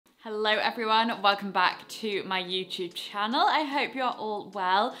Hello everyone, welcome back to my YouTube channel. I hope you're all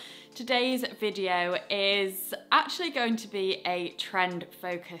well. Today's video is actually going to be a trend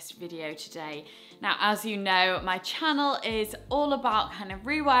focused video today. Now, as you know, my channel is all about kind of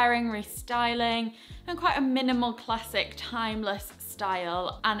rewiring, restyling, and quite a minimal, classic, timeless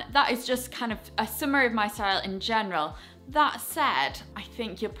style. And that is just kind of a summary of my style in general. That said, I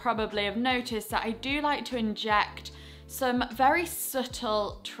think you'll probably have noticed that I do like to inject some very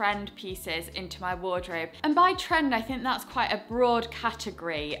subtle trend pieces into my wardrobe. And by trend, I think that's quite a broad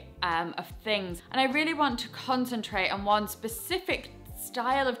category of things. And I really want to concentrate on one specific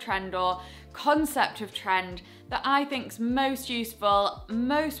style of trend or concept of trend that I think's most useful,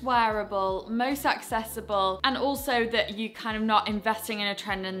 most wearable, most accessible, and also that you kind of not investing in a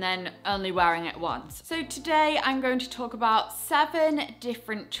trend and then only wearing it once. So today I'm going to talk about 7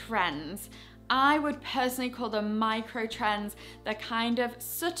 different trends. I would personally call them micro trends. They're kind of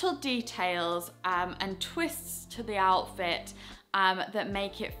subtle details and twists to the outfit that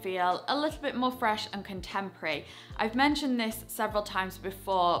make it feel a little bit more fresh and contemporary. I've mentioned this several times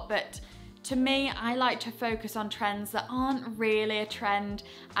before, but to me, I like to focus on trends that aren't really a trend,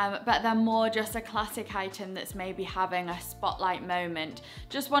 but they're more just a classic item that's maybe having a spotlight moment.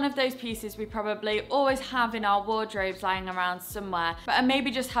 Just one of those pieces we probably always have in our wardrobes lying around somewhere, but are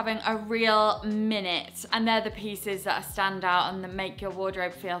maybe just having a real minute. And they're the pieces that stand out and that make your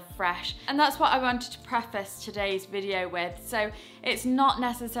wardrobe feel fresh. And that's what I wanted to preface today's video with. So it's not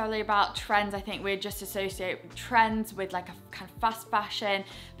necessarily about trends. I think we just associate trends with like a kind of fast fashion,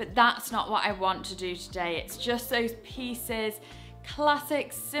 but that's not what I want to do today. It's just those pieces,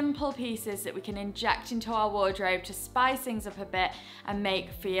 classic, simple pieces that we can inject into our wardrobe to spice things up a bit and make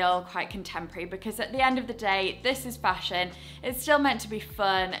feel quite contemporary, because at the end of the day, this is fashion. It's still meant to be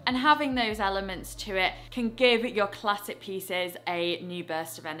fun, and having those elements to it can give your classic pieces a new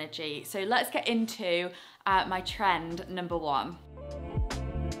burst of energy. So let's get into my trend number 1.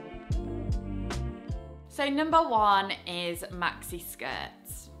 So number 1 is maxi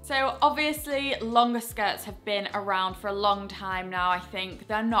skirts. So obviously longer skirts have been around for a long time now. I think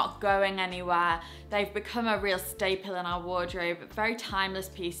they're not going anywhere. They've become a real staple in our wardrobe, a very timeless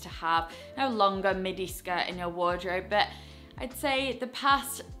piece to have. No longer midi skirt in your wardrobe, but I'd say the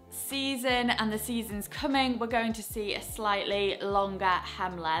past season and the seasons coming, we're going to see a slightly longer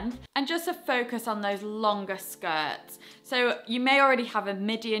hem length and just a focus on those longer skirts. So you may already have a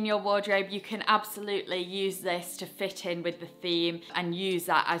midi in your wardrobe. You can absolutely use this to fit in with the theme and use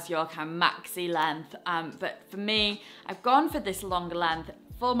that as your kind of maxi length. But for me, I've gone for this longer length.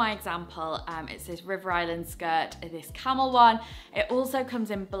 For my example, it's this River Island skirt, this camel one. It also comes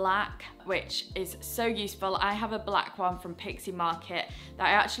in black, which is so useful. I have a black one from Pixie Market that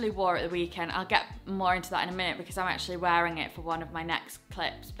I actually wore at the weekend. I'll get more into that in a minute because I'm actually wearing it for one of my next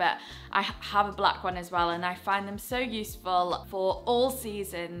clips, but I have a black one as well, and I find them so useful for all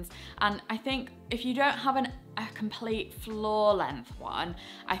seasons. And I think if you don't have a complete floor length one,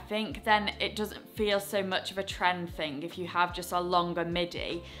 I think then it doesn't feel so much of a trend thing. If you have just a longer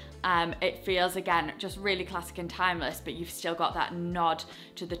midi, it feels again just really classic and timeless, but you've still got that nod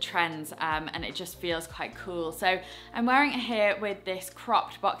to the trends, and it just feels quite cool. So I'm wearing it here with this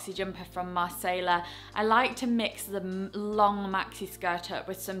cropped boxy jumper from Marcella. I like to mix the long maxi skirt up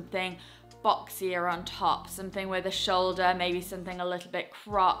with something boxier on top, something with a shoulder, maybe something a little bit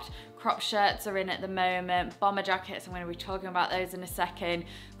cropped. Crop shirts are in at the moment, bomber jackets, I'm going to be talking about those in a second,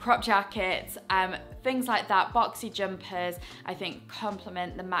 crop jackets, things like that. Boxy jumpers I think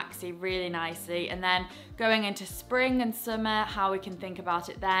complement the maxi really nicely. And then going into spring and summer, how we can think about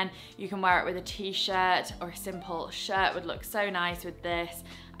it then, you can wear it with a t-shirt, or a simple shirt would look so nice with this.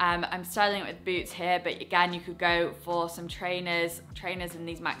 I'm styling it with boots here, but again, you could go for some trainers. Trainers in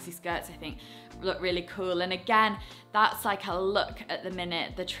these maxi skirts I think look really cool. And again, that's like a look at the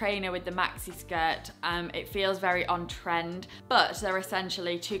minute, the trainer with the maxi skirt. It feels very on trend, but they're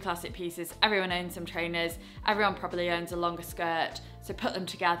essentially 2 classic pieces. Everyone owns some trainers, everyone probably owns a longer skirt, so put them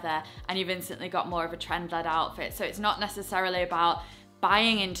together and you've instantly got more of a trend-led outfit. So it's not necessarily about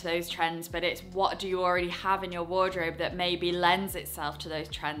buying into those trends, but it's what do you already have in your wardrobe that maybe lends itself to those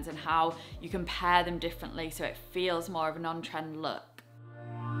trends, and how you can pair them differently so it feels more of an on-trend look.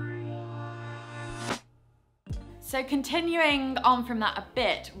 So continuing on from that a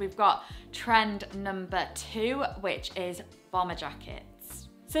bit, we've got trend number 2, which is bomber jackets.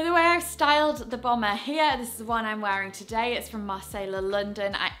 So the way I've styled the bomber here, this is the one I'm wearing today. It's from Marcella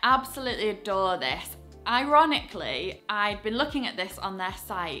London. I absolutely adore this. Ironically, I'd been looking at this on their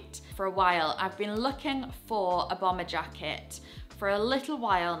site for a while. I've been looking for a bomber jacket for a little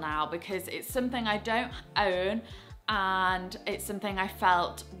while now because it's something I don't own and it's something I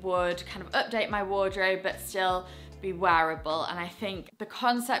felt would kind of update my wardrobe but still be wearable. And I think the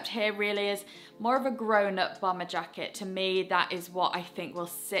concept here really is more of a grown-up bomber jacket. To me, that is what I think will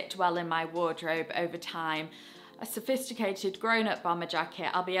sit well in my wardrobe over time. A sophisticated grown-up bomber jacket,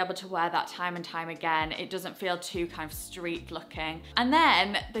 I'll be able to wear that time and time again. It doesn't feel too kind of street looking. And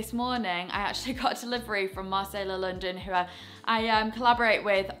then this morning, I actually got a delivery from Marcella London, who I collaborate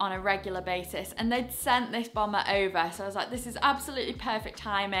with on a regular basis, and they'd sent this bomber over. So I was like, this is absolutely perfect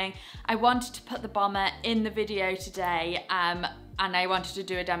timing. I wanted to put the bomber in the video today, and I wanted to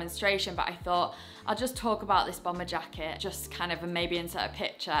do a demonstration, but I thought I'll just talk about this bomber jacket, just kind of maybe insert a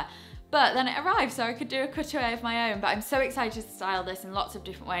picture. But then it arrived, so I could do a cutaway of my own. But I'm so excited to style this in lots of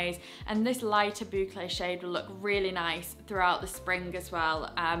different ways. And this lighter boucle shade will look really nice throughout the spring as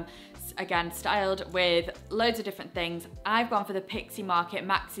well. Again, styled with loads of different things. I've gone for the Pixie Market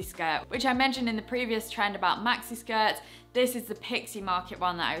maxi skirt, which I mentioned in the previous trend about maxi skirts. This is the Pixie Market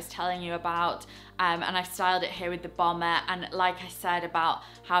one that I was telling you about, and I've styled it here with the bomber. And like I said about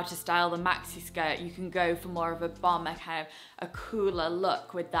how to style the maxi skirt, you can go for more of a bomber, kind of a cooler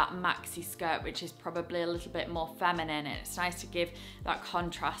look with that maxi skirt, which is probably a little bit more feminine, and it's nice to give that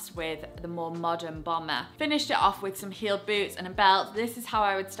contrast with the more modern bomber. Finished it off with some heeled boots and a belt. This is how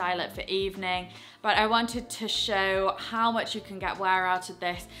I would style it for evening, but I wanted to show how much you can get wear out of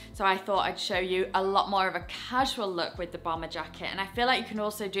this, so I thought I'd show you a lot more of a casual look with the bomber jacket, and I feel like you can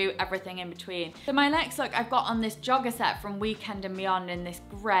also do everything in between. So my next look, I've got on this jogger set from Weekend and Beyond in this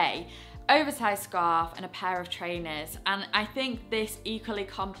grey, oversized scarf and a pair of trainers, and I think this equally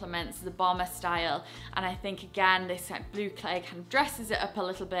complements the bomber style. And I think again this blue clay kind of dresses it up a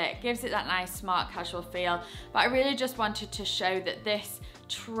little bit, gives it that nice smart casual feel. But I really just wanted to show that this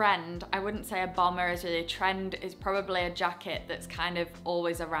trend, I wouldn't say a bomber is really a trend, is probably a jacket that's kind of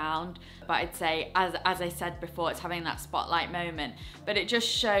always around, but I'd say as I said before, it's having that spotlight moment. But it just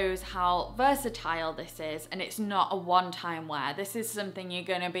shows how versatile this is, and it's not a one-time wear. This is something you're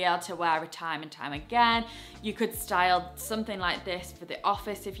going to be able to wear time and time again. You could style something like this for the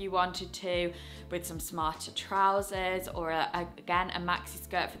office if you wanted to, with some smarter trousers, or again a maxi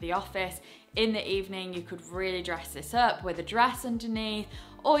skirt for the office. In the evening, you could really dress this up with a dress underneath,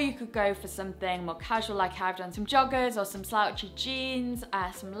 or you could go for something more casual like I've done, some joggers or some slouchy jeans,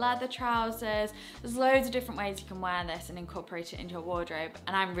 some leather trousers. There's loads of different ways you can wear this and incorporate it into your wardrobe,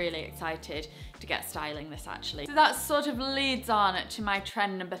 and I'm really excited to get styling this actually. So that sort of leads on to my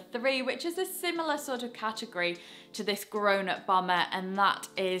trend number 3, which is a similar sort of category to this grown-up bomber, and that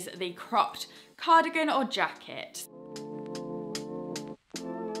is the cropped cardigan or jacket.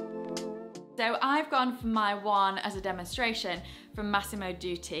 So I've gone for my one as a demonstration from Massimo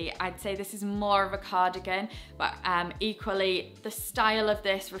Dutti. I'd say this is more of a cardigan, but equally the style of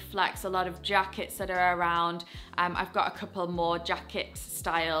this reflects a lot of jackets that are around. I've got a couple more jacket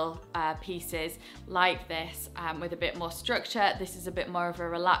style pieces like this with a bit more structure. This is a bit more of a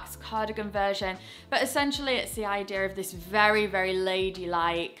relaxed cardigan version, but essentially it's the idea of this very, very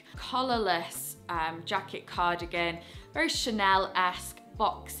ladylike, collarless jacket cardigan, very Chanel-esque,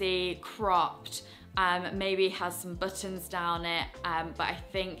 boxy, cropped, maybe has some buttons down it, but I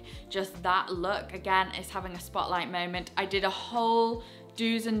think just that look again is having a spotlight moment. I did a whole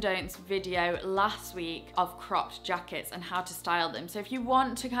do's and don'ts video last week of cropped jackets and how to style them. So if you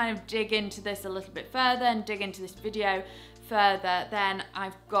want to kind of dig into this a little bit further and dig into this video further, then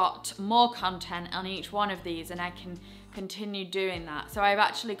I've got more content on each one of these, and I can continue doing that. So I've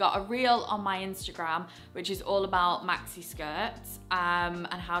actually got a reel on my Instagram which is all about maxi skirts and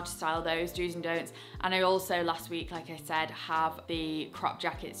how to style those, do's and don'ts. And I also last week, like I said, have the crop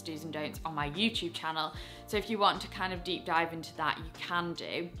jackets do's and don'ts on my YouTube channel. So if you want to kind of deep dive into that, you can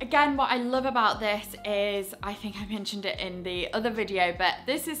do. Again, what I love about this is, I think I mentioned it in the other video, but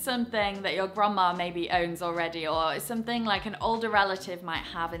this is something that your grandma maybe owns already, or it's something like an older relative might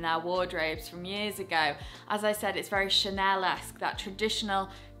have in their wardrobes from years ago. As I said, it's very Chanel-esque, that traditional,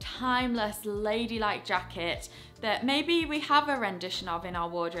 timeless, ladylike jacket that maybe we have a rendition of in our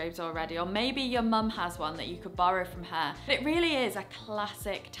wardrobes already, or maybe your mum has one that you could borrow from her. But it really is a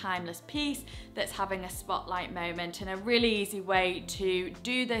classic, timeless piece that's having a spotlight moment, and a really easy way to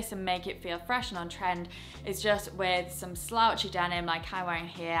do this and make it feel fresh and on trend is just with some slouchy denim like I'm wearing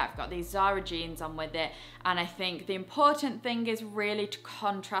here. I've got these Zara jeans on with it, and I think the important thing is really to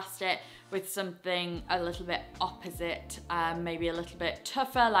contrast it with something a little bit opposite, maybe a little bit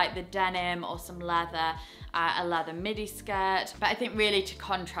tougher like the denim, or some leather, a leather midi skirt. But I think really to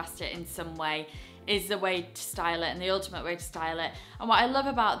contrast it in some way is the way to style it and the ultimate way to style it. And what I love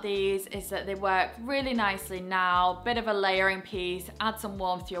about these is that they work really nicely now, bit of a layering piece, add some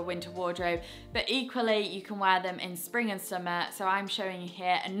warmth to your winter wardrobe, but equally you can wear them in spring and summer. So I'm showing you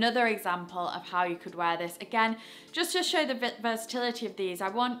here another example of how you could wear this. Again, just to show the versatility of these, I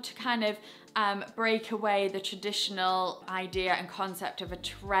want to kind of break away the traditional idea and concept of a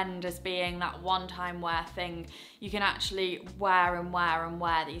trend as being that one-time wear thing. You can actually wear and wear and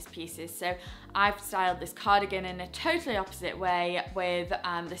wear these pieces. So I've styled this cardigan in a totally opposite way with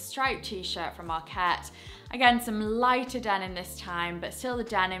this striped t-shirt from Marquette. Again, some lighter denim this time, but still the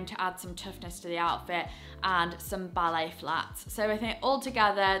denim to add some toughness to the outfit, and some ballet flats. So I think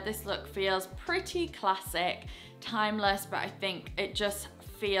altogether this look feels pretty classic, timeless, but I think it just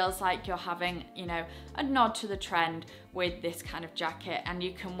feels like you're having, you know, a nod to the trend with this kind of jacket, and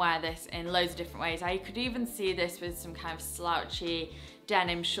you can wear this in loads of different ways. I could even see this with some kind of slouchy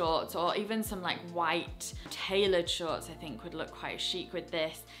denim shorts, or even some like white tailored shorts I think would look quite chic with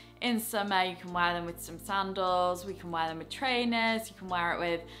this. In summer you can wear them with some sandals, we can wear them with trainers, you can wear it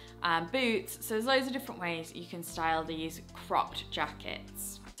with boots. So there's loads of different ways you can style these cropped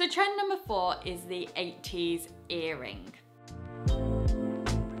jackets. So trend number 4 is the 80s earring.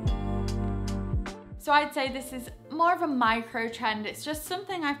 So I'd say this is more of a micro trend. It's just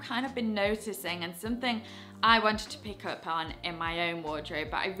something I've kind of been noticing and something I wanted to pick up on in my own wardrobe,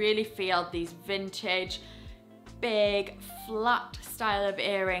 but I really feel these vintage, big, flat style of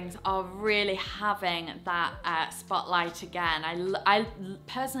earrings are really having that spotlight again. I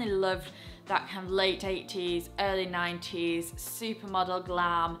personally loved that kind of late 80s, early 90s, supermodel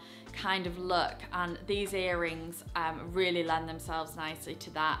glam kind of look, and these earrings really lend themselves nicely to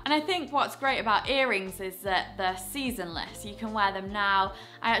that. And I think what's great about earrings is that they're seasonless. You can wear them now.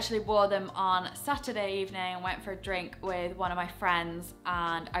 I actually wore them on Saturday evening and went for a drink with one of my friends,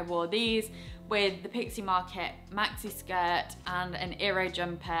 and I wore these with the Pixie Market maxi skirt and an Eero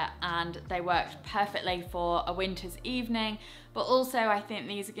jumper, and they worked perfectly for a winter's evening. But also I think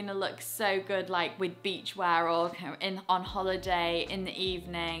these are gonna look so good like with beach wear, or kind of on holiday in the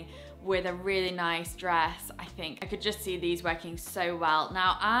evening with a really nice dress. I think I could just see these working so well.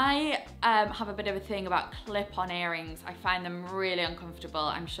 Now I have a bit of a thing about clip-on earrings. I find them really uncomfortable.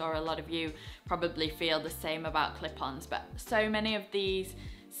 I'm sure a lot of you probably feel the same about clip-ons, but so many of these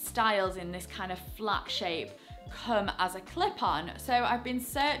styles in this kind of flat shape come as a clip-on. So I've been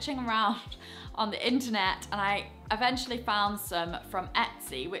searching around on the internet, and I eventually found some from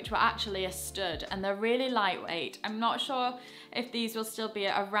Etsy which were actually a stud, and they're really lightweight. I'm not sure if these will still be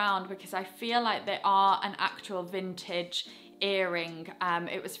around because I feel like they are an actual vintage earring.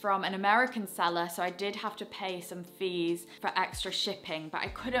 It was from an American seller, so I did have to pay some fees for extra shipping, but I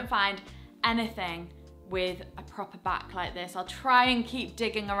couldn't find anything with a proper back like this. I'll try and keep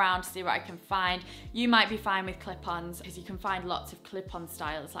digging around to see what I can find. You might be fine with clip-ons because you can find lots of clip-on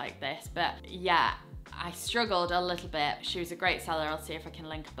styles like this, but yeah, I struggled a little bit. She was a great seller. I'll see if I can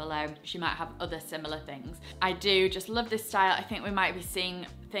link her below. She might have other similar things. I do just love this style. I think we might be seeing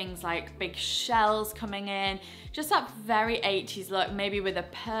things like big shells coming in, just that very 80s look, maybe with a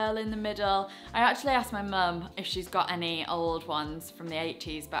pearl in the middle. I actually asked my mum if she's got any old ones from the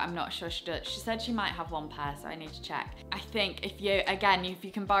 80s, but I'm not sure she does. She said she might have one pair, so I need to check. I think if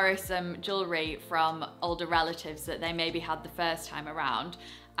you can borrow some jewelry from older relatives that they maybe had the first time around,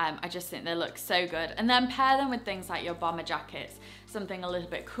 I just think they look so good. And then pair them with things like your bomber jackets, something a little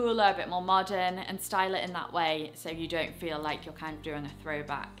bit cooler, a bit more modern, and style it in that way so you don't feel like you're kind of doing a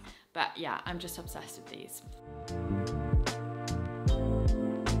throwback. But yeah, I'm just obsessed with these.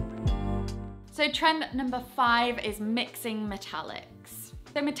 So trend number 5 is mixing metallics.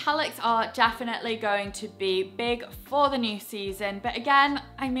 So metallics are definitely going to be big for the new season, but again,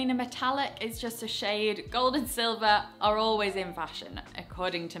 I mean, a metallic is just a shade. Gold and silver are always in fashion,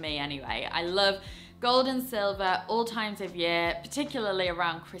 according to me anyway. I love gold and silver all times of year, particularly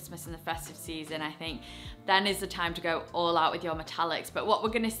around Christmas and the festive season. I think then is the time to go all out with your metallics. But what we're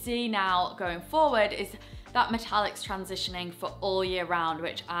gonna see now going forward is that metallics transitioning for all year round,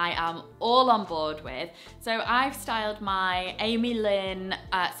 which I am all on board with. So I've styled my Amy Lynn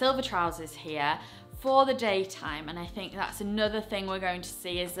silver trousers here for the daytime, and I think that's another thing we're going to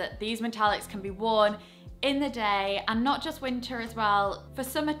see, is that these metallics can be worn in the day, and not just winter as well. For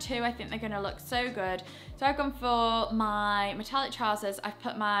summer too, I think they're gonna look so good. So I've gone for my metallic trousers. I've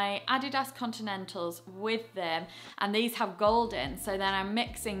put my Adidas Continentals with them, and these have gold in, so then I'm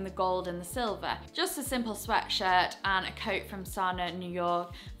mixing the gold and the silver. Just a simple sweatshirt and a coat from Sana, New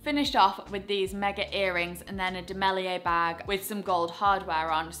York. Finished off with these mega earrings and then a Demelier bag with some gold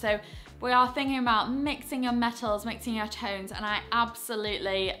hardware on. So we are thinking about mixing your metals, mixing your tones, and I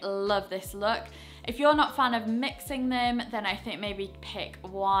absolutely love this look. If you're not a fan of mixing them, then I think maybe pick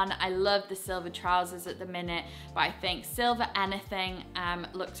one. I love the silver trousers at the minute, but I think silver anything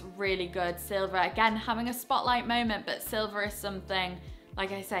looks really good. Silver, again, having a spotlight moment, but silver is something,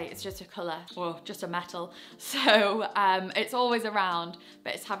 like I say, it's just a colour or just a metal. So it's always around,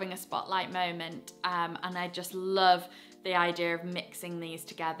 but it's having a spotlight moment. And I just love the idea of mixing these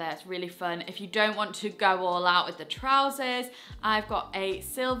together. It's really fun. If you don't want to go all out with the trousers, I've got a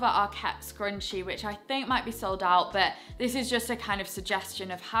silver Arquette scrunchie, which I think might be sold out, but this is just a kind of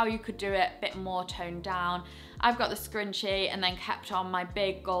suggestion of how you could do it a bit more toned down. I've got the scrunchie and then kept on my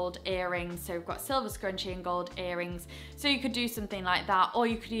big gold earrings. So we've got silver scrunchie and gold earrings. So you could do something like that, or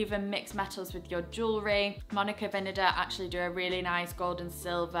you could even mix metals with your jewelry. Monica Vinader actually do a really nice gold and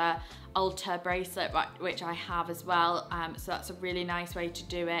silver Ulta bracelet, which I have as well. So that's a really nice way to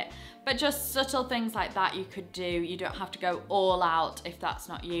do it. But just subtle things like that you could do. You don't have to go all out if that's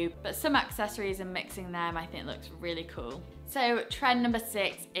not you. But some accessories and mixing them I think looks really cool. So trend number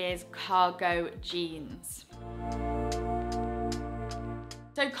 6 is cargo jeans.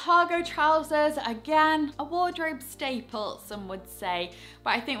 So cargo trousers, again, a wardrobe staple, some would say,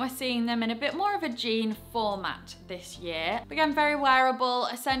 but I think we're seeing them in a bit more of a jean format this year. Again, very wearable.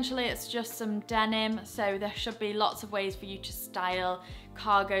 Essentially, it's just some denim, so there should be lots of ways for you to style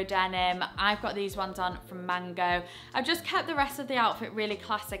cargo denim. I've got these ones on from Mango. I've just kept the rest of the outfit really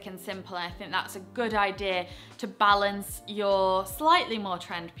classic and simple, and I think that's a good idea to balance your slightly more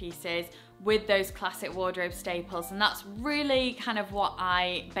trend pieces with those classic wardrobe staples, and that's really kind of what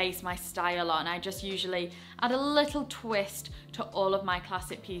I base my style on. I just usually add a little twist to all of my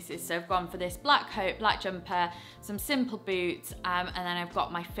classic pieces. So I've gone for this black coat, black jumper, some simple boots, and then I've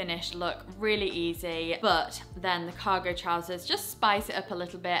got my finished look, really easy. But then the cargo trousers, just spice it up a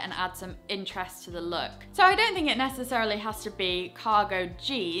little bit and add some interest to the look. So I don't think it necessarily has to be cargo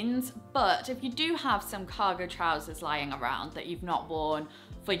jeans, but if you do have some cargo trousers lying around that you've not worn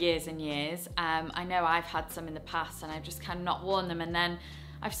for years and years. I know I've had some in the past and I've just kind of not worn them, and then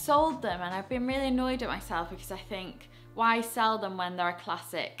I've sold them and I've been really annoyed at myself because I think, why sell them when they're a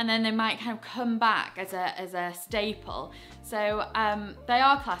classic? And then they might kind of come back as a staple. So they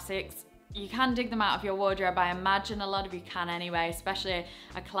are classics. You can dig them out of your wardrobe. I imagine a lot of you can anyway, especially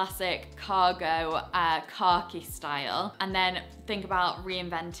a classic cargo khaki style. And then think about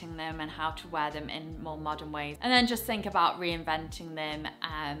reinventing them and how to wear them in more modern ways. And then just think about reinventing them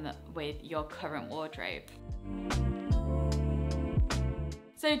with your current wardrobe.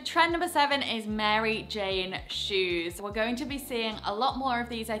 So trend number 7 is Mary Jane shoes. We're going to be seeing a lot more of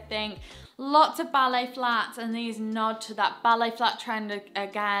these, I think. Lots of ballet flats, and these nod to that ballet flat trend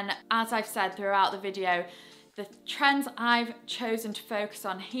again. As I've said throughout the video, the trends I've chosen to focus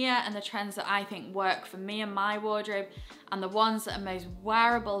on here and the trends that I think work for me and my wardrobe, and the ones that are most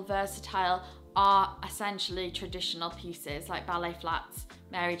wearable, versatile, are essentially traditional pieces like ballet flats,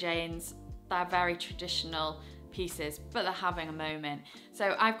 Mary Janes. They're very traditional pieces, but they're having a moment.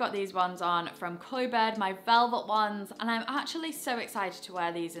 So I've got these ones on from Koi Bird, my velvet ones, and I'm actually so excited to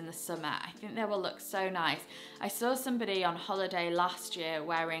wear these in the summer. I think they will look so nice. I saw somebody on holiday last year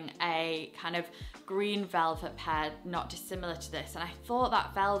wearing a kind of green velvet pair, not dissimilar to this, and I thought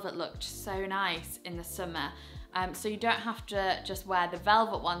that velvet looked so nice in the summer. So you don't have to just wear the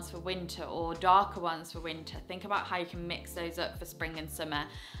velvet ones for winter or darker ones for winter. Think about how you can mix those up for spring and summer.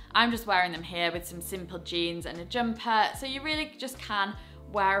 I'm just wearing them here with some simple jeans and a jumper. So you really just can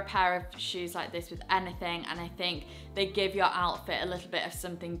wear a pair of shoes like this with anything, and I think they give your outfit a little bit of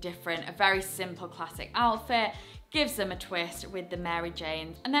something different. A very simple classic outfit gives them a twist with the Mary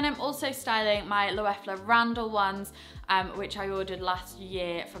Janes. And then I'm also styling my Loeffler Randall ones, which I ordered last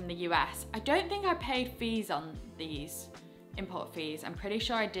year from the US. I don't think I paid fees on these, import fees. I'm pretty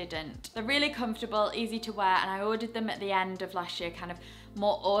sure I didn't. They're really comfortable, easy to wear, and I ordered them at the end of last year, kind of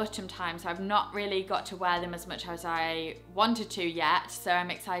more autumn time, so I've not really got to wear them as much as I wanted to yet. So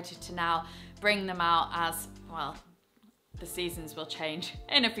I'm excited to now bring them out as, well, the seasons will change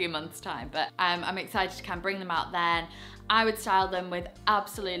in a few months time, but I'm excited to kind of bring them out then. I would style them with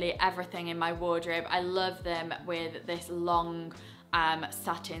absolutely everything in my wardrobe. I love them with this long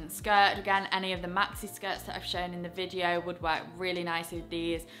satin skirt. Again, any of the maxi skirts that I've shown in the video would work really nicely with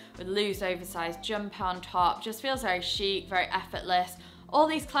these, with loose oversized jumper on top. Just feels very chic, very effortless. All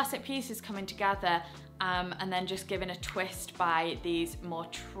these classic pieces coming together, and then just given a twist by these more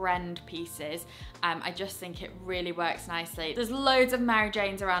trend pieces. I just think it really works nicely. There's loads of Mary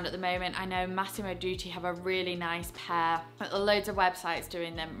Janes around at the moment. I know Massimo Dutti have a really nice pair, but there are loads of websites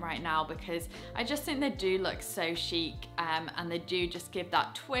doing them right now because I just think they do look so chic, and they do just give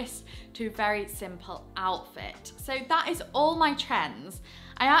that twist to a very simple outfit. So that is all my trends.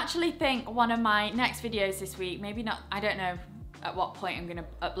 I actually think one of my next videos this week, maybe not, I don't know at what point I'm gonna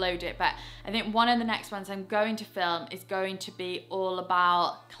upload it, but I think one of the next ones I'm going to film is going to be all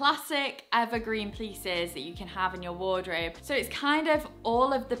about classic evergreen pieces that you can have in your wardrobe. So it's kind of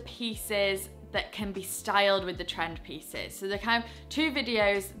all of the pieces that can be styled with the trend pieces. So they're kind of two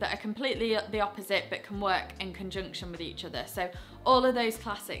videos that are completely the opposite but can work in conjunction with each other. So all of those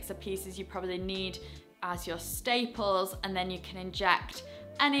classics are pieces you probably need as your staples, and then you can inject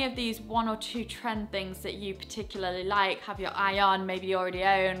any of these one or two trend things that you particularly like, have your eye on, maybe you already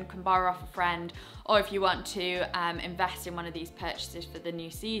own, can borrow off a friend, or if you want to invest in one of these purchases for the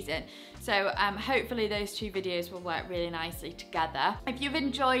new season. So hopefully those two videos will work really nicely together. If you've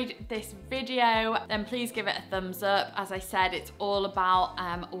enjoyed this video, then please give it a thumbs up. As I said, it's all about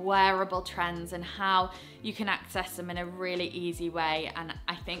wearable trends and how you can access them in a really easy way, and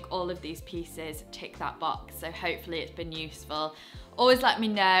I think all of these pieces tick that box, so hopefully it's been useful. Always let me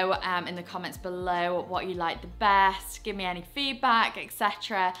know in the comments below what you like the best, give me any feedback,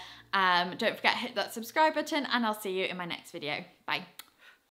 etc. Don't forget to hit that subscribe button, and I'll see you in my next video. Bye.